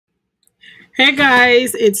Hey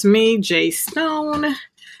guys, it's me, Jay Stone,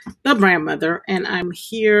 the brand mother, and I'm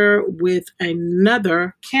here with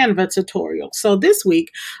another Canva tutorial. So this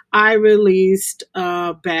week I released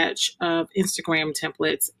a batch of Instagram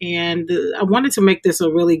templates, and I wanted to make this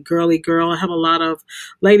a really girly girl. I have a lot of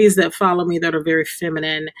ladies that follow me that are very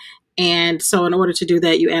feminine. And so in order to do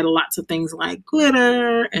that, you add lots of things like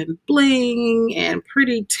glitter and bling and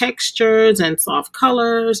pretty textures and soft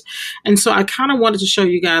colors. And so I kind of wanted to show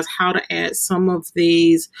you guys how to add some of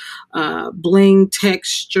these bling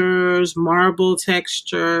textures, marble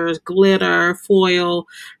textures, glitter, foil,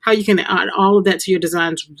 how you can add all of that to your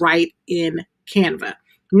designs right in Canva.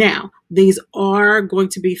 Now, these are going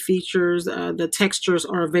to be features. The textures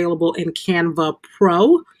are available in Canva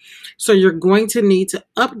Pro. So you're going to need to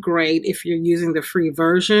upgrade if you're using the free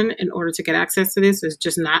version in order to get access to this. It's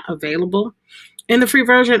just not available in the free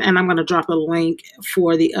version. And I'm going to drop a link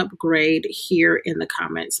for the upgrade here in the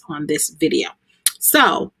comments on this video.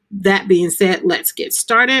 So that being said, let's get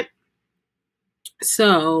started.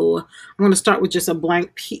 So I'm going to start with just a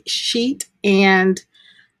blank sheet, and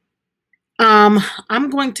I'm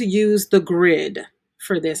going to use the grid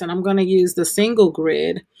for this, and I'm going to use the single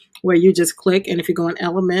grid where you just click, and if you go in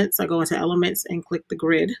elements, I go into elements and click the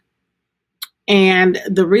grid. And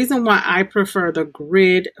the reason why I prefer the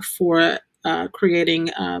grid for creating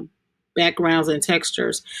backgrounds and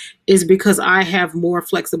textures is because I have more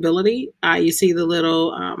flexibility. You see the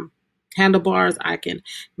little handlebars. I can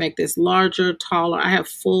make this larger, taller. I have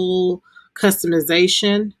full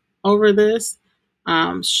customization over this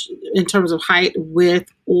in terms of height,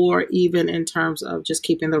 width, or even in terms of just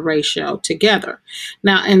keeping the ratio together.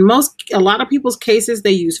 Now, in a lot of people's cases,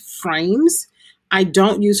 they use frames. I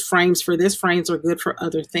don't use frames for this. Frames are good for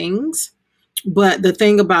other things. But the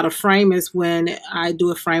thing about a frame is when I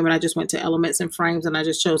do a frame and I just went to elements and frames and I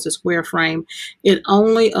just chose the square frame, it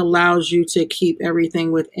only allows you to keep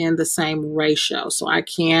everything within the same ratio. So I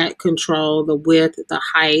can't control the width, the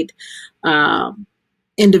height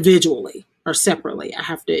individually or separately.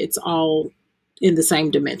 It's all in the same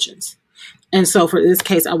dimensions. And so for this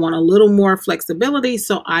case, I want a little more flexibility.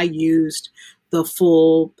 So I used the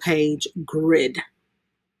full page grid.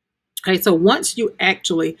 Okay, so once you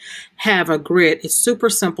actually have a grid, it's super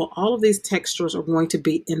simple. All of these textures are going to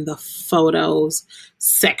be in the photos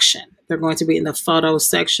section. They're going to be in the photos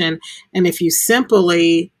section. And if you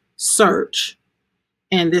simply search,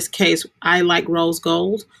 in this case, I like rose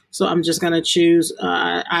gold. So I'm just going to choose,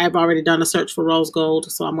 I've already done a search for rose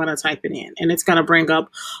gold. So I'm going to type it in, and it's going to bring up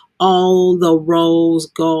all the rose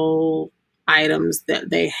gold items that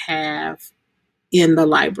they have in the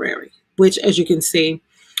library, which, as you can see,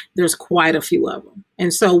 there's quite a few of them.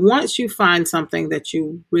 And so once you find something that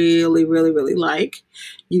you really, really, really like,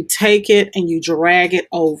 you take it and you drag it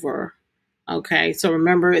over. Okay, so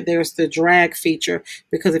remember, there's the drag feature,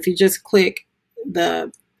 because if you just click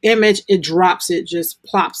the image, it drops it, just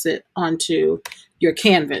plops it onto your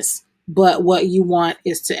canvas. But what you want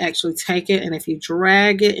is to actually take it, and if you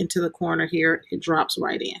drag it into the corner here, it drops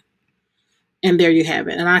right in. And there you have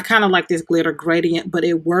it. And I kind of like this glitter gradient, but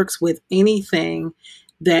it works with anything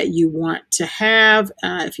that you want to have.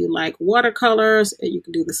 If you like watercolors, you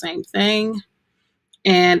can do the same thing.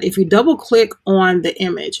 And if you double click on the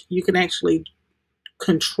image, you can actually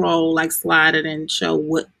control, like slide it and show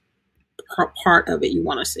what part of it you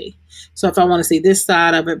want to see. So if I want to see this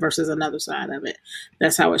side of it versus another side of it,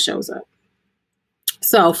 that's how it shows up.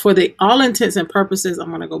 So for all intents and purposes, I'm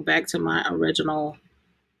going to go back to my original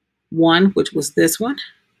one, which was this one.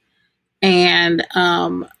 And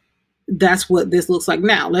that's what this looks like.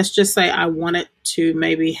 Now, let's just say I wanted to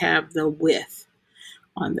maybe have the width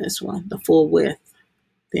on this one, the full width.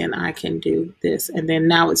 Then I can do this. And then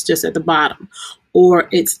now it's just at the bottom, or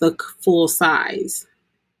it's the full size.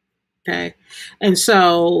 Okay. And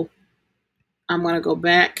so I'm going to go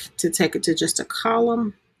back to take it to just a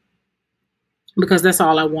column, because that's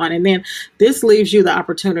all I want. And then this leaves you the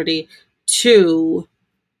opportunity to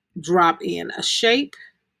drop in a shape.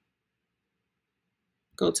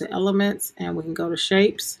 Go to elements, and we can go to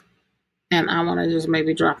shapes, and I want to just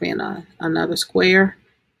maybe drop in another square,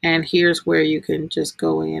 and here's where you can just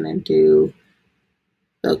go in and do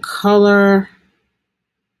the color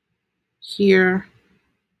here,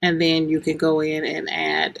 and then you can go in and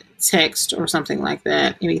add text or something like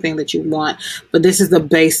that, anything that you want. But this is the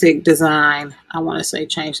basic design. I want to say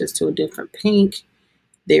change this to a different pink.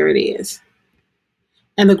 There it is.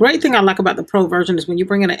 And the great thing I like about the Pro version is when you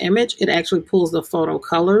bring in an image, it actually pulls the photo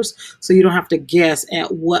colors, so you don't have to guess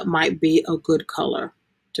at what might be a good color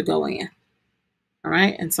to go in. All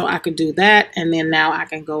right, and so I could do that, and then now I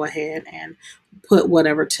can go ahead and put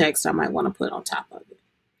whatever text I might want to put on top of it.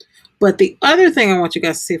 But the other thing I want you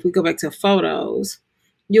guys to see, if we go back to photos,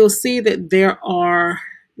 you'll see that there are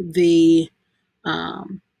the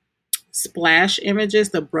splash images,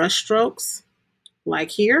 the brush strokes, like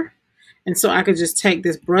here. And so I could just take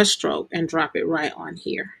this brush stroke and drop it right on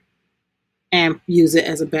here and use it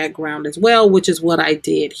as a background as well, which is what I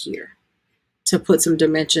did here to put some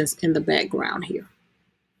dimensions in the background here,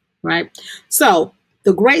 right? So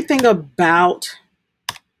the great thing about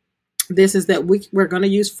this is that we're going to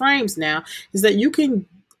use frames now, is that you can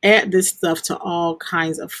add this stuff to all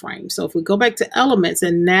kinds of frames. So if we go back to elements,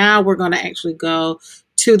 and now we're going to actually go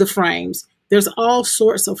to the frames, there's all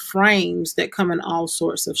sorts of frames that come in all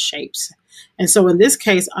sorts of shapes. And so in this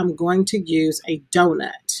case, I'm going to use a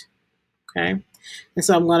donut. Okay. And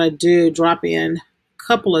so I'm going to drop in a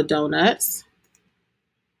couple of donuts,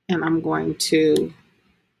 and I'm going to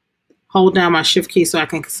hold down my shift key so I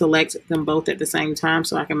can select them both at the same time,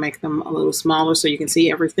 so I can make them a little smaller so you can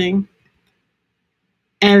see everything.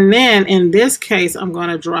 And then in this case, I'm going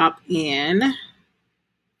to drop in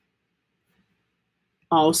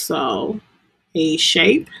also a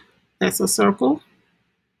shape that's a circle.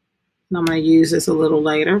 And I'm going to use this a little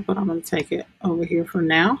later, but I'm going to take it over here for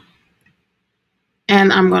now.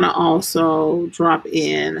 And I'm going to also drop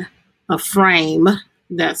in a frame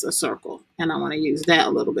that's a circle. And I want to use that a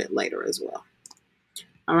little bit later as well.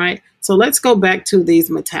 All right, so let's go back to these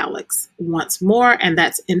metallics once more, and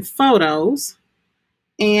that's in photos.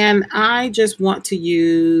 And I just want to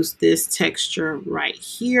use this texture right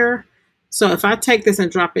here. So if I take this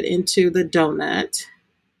and drop it into the donut,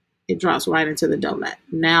 it drops right into the donut.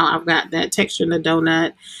 Now I've got that texture in the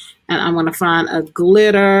donut, and I'm going to find a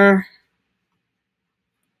glitter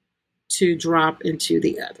to drop into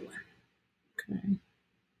the other one. Okay.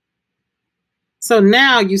 So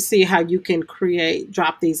now you see how you can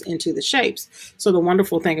drop these into the shapes. So the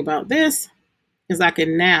wonderful thing about this is I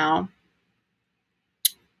can now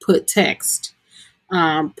put text,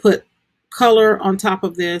 put color on top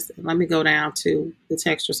of this. And let me go down to the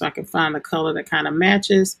texture so I can find the color that kind of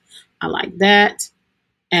matches. I like that.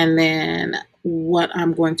 And then what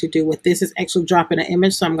I'm going to do with this is actually drop in an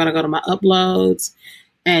image. So I'm going to go to my uploads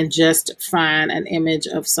and just find an image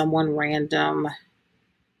of someone random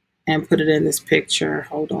and put it in this picture.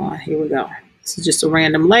 Hold on, here we go. This is just a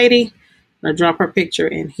random lady. I'm going to drop her picture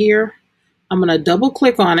in here. I'm going to double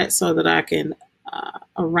click on it so that I can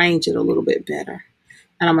arrange it a little bit better.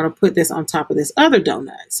 And I'm going to put this on top of this other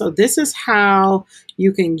donut. So this is how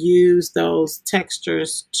you can use those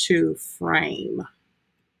textures to frame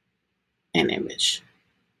an image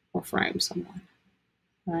or frame someone,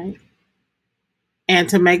 right? And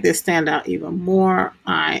to make this stand out even more,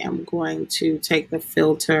 I am going to take the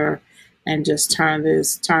filter and just turn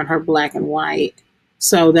her black and white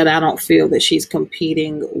so that I don't feel that she's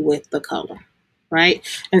competing with the color, right?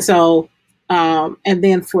 And so, and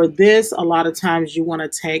then for this, a lot of times you want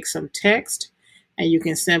to take some text and you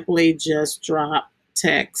can simply just drop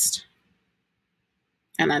text.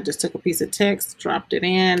 And I just took a piece of text, dropped it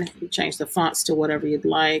in, you change the fonts to whatever you'd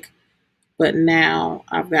like. But now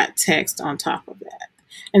I've got text on top of that.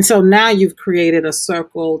 And so now you've created a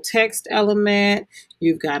circle text element.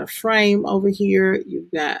 You've got a frame over here. You've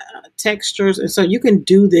got textures. And so you can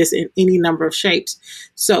do this in any number of shapes.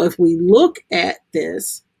 So if we look at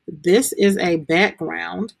this, this is a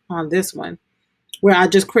background on this one where I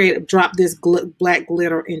just dropped this black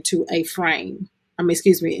glitter into a frame.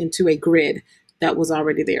 Into a grid that was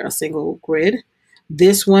already there, a single grid.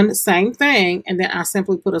 This one, same thing. And then I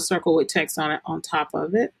simply put a circle with text on it on top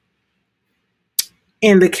of it.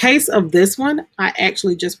 In the case of this one, I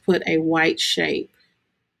actually just put a white shape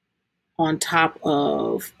on top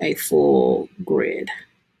of a full grid.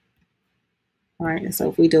 All right, and so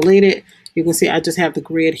if we delete it, you can see I just have the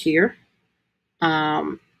grid here.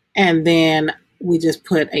 And then we just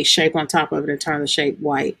put a shape on top of it and turn the shape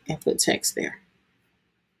white and put text there.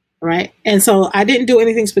 All right, and so I didn't do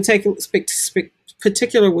anything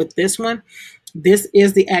particular with this one. This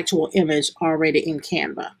is the actual image already in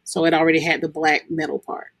Canva. So it already had the black middle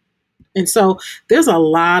part. And so there's a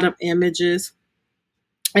lot of images.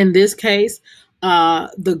 In this case,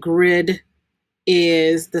 the grid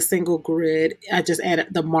is the single grid. I just added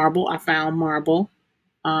the marble. I found marble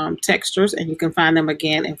textures, and you can find them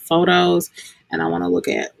again in photos. And I want to look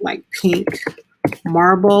at like pink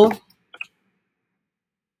marble.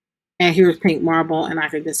 And here's pink marble, and I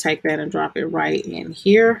can just take that and drop it right in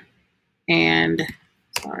here. And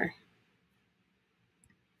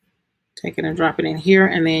take it and drop it in here,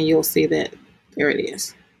 and then you'll see that there it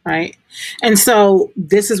is, right? And so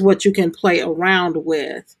this is what you can play around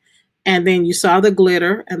with. And then you saw the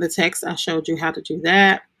glitter and the text. I showed you how to do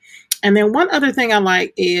that. And then one other thing I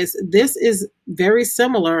like is this is very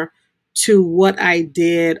similar to what I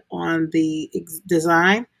did on the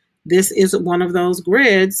design. This is one of those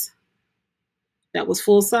grids that was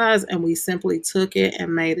full size, and we simply took it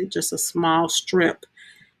and made it just a small strip.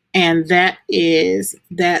 And that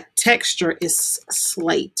texture is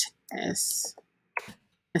slate. And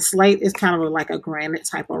slate is kind of like a granite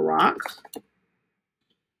type of rock.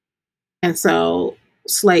 And so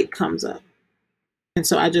slate comes up. And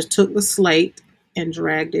so I just took the slate and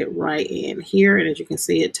dragged it right in here. And as you can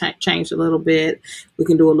see, it changed a little bit. We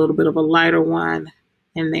can do a little bit of a lighter one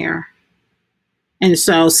in there. And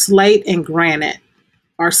so slate and granite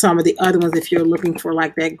are some of the other ones if you're looking for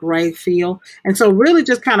like that gray feel. And so really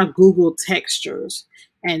just kind of Google textures.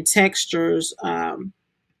 And textures,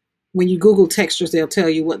 when you Google textures, they'll tell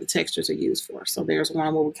you what the textures are used for. So there's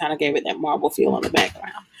one where we kind of gave it that marble feel on the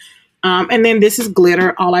background. And then this is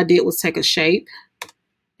glitter. All I did was take a shape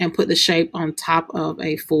and put the shape on top of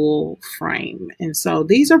a full frame. And so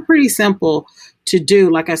these are pretty simple to do.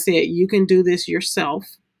 Like I said, you can do this yourself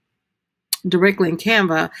directly in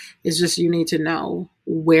Canva. It's just you need to know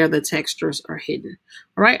where the textures are hidden.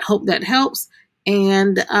 All right, hope that helps.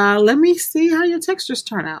 And let me see how your textures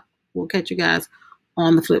turn out. We'll catch you guys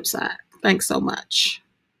on the flip side. Thanks so much.